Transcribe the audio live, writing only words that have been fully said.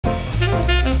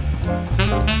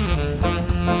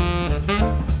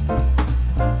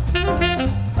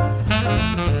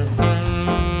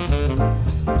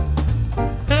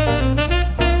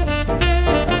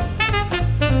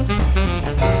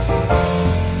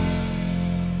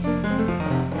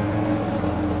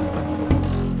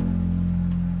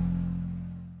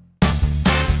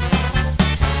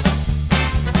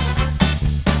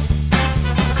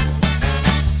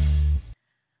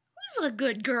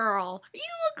good girl. You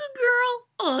a good girl?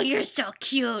 Oh, you're so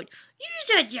cute.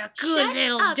 You're such a good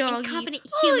little doggy. Incompetent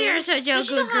Oh, human. you're such a Don't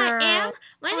you know good how girl. I am?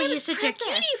 My name is such Princess. a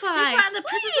cutie Therefore, pie. I'm the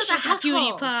princess of the Such a cutie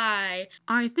household. pie.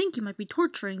 I think you might be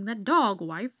torturing that dog,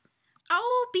 wife.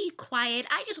 Oh, be quiet.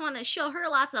 I just want to show her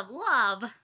lots of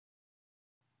love.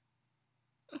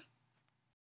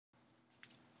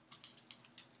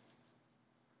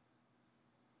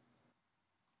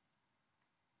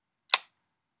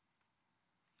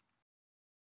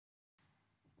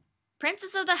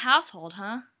 Princess of the household,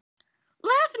 huh?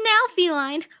 Laugh now,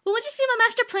 feline. But once you see my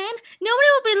master plan, nobody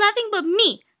will be laughing but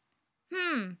me.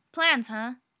 Plans,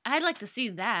 huh? I'd like to see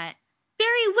that.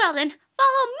 Very well, then.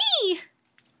 Follow me!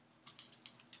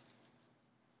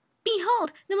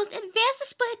 Behold, the most advanced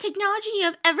display of technology you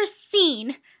have ever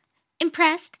seen.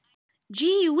 Impressed?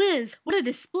 Gee whiz, what a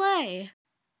display.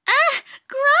 Ah,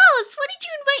 gross! Why did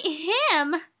you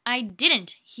invite him? I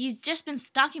didn't. He's just been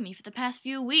stalking me for the past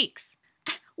few weeks.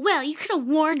 Well, you could have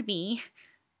warned me.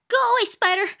 Go away,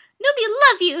 Spider. Nobody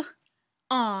loves you.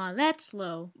 Aw, that's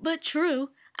low, but true.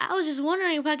 I was just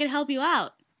wondering if I could help you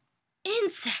out.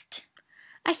 Insect!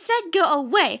 I said go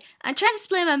away. I'm trying to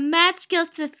display my mad skills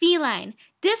to the feline.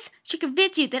 This should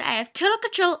convince you that I have total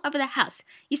control over the house.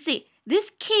 You see,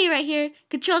 this key right here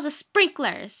controls the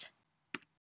sprinklers.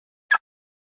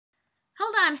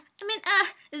 Hold on.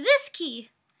 This key.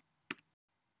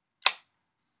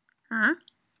 Huh?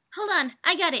 Hold on.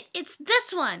 I got it. It's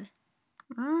this one.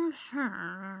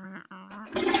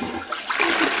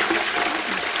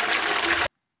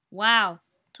 Wow.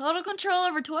 Total control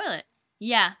over toilet.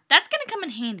 Yeah, that's gonna come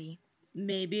in handy.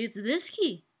 Maybe it's this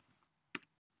key.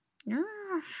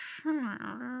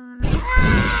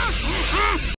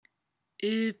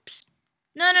 Oops.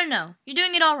 No. You're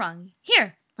doing it all wrong.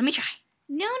 Here, let me try.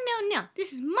 No.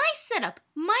 This is my setup.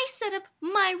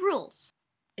 My rules.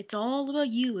 It's all about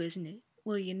you, isn't it?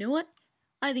 Well, you know what?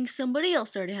 I think somebody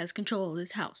else already has control of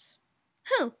this house.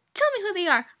 Who? Tell me who they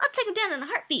are. I'll take them down in a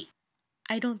heartbeat.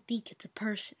 I don't think it's a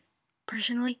person.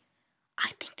 Personally,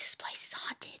 I think this place is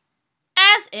haunted.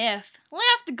 As if. Lay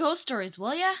off the ghost stories,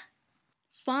 will ya?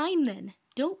 Fine then.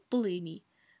 Don't bully me.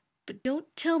 But don't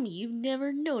tell me you've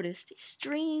never noticed a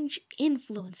strange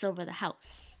influence over the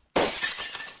house.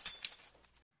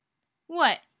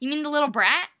 What? You mean the little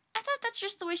brat? I thought that's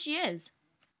just the way she is.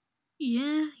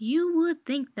 Yeah, you would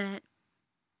think that.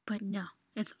 But no,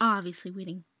 it's obviously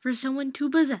waiting for someone to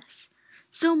possess.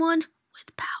 Someone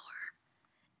with power.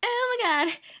 Oh my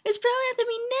god, it's probably have to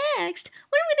be next.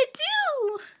 What am I gonna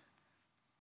do?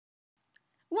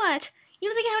 What? You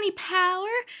don't think I have any power?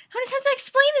 How many times did I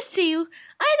explain this to you?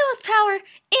 I know it's power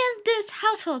in this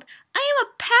household. I am a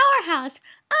powerhouse.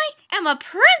 I am a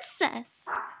princess.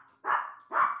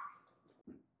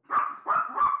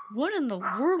 What in the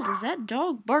world is that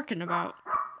dog barking about?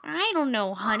 I don't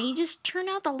know, honey. Just turn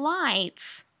out the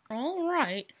lights. All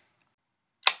right.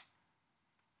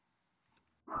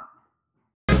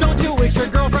 Don't you wish your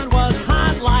girlfriend was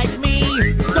hot like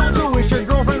me? Don't you wish your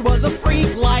girlfriend was a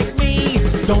freak like me?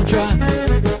 Don't you?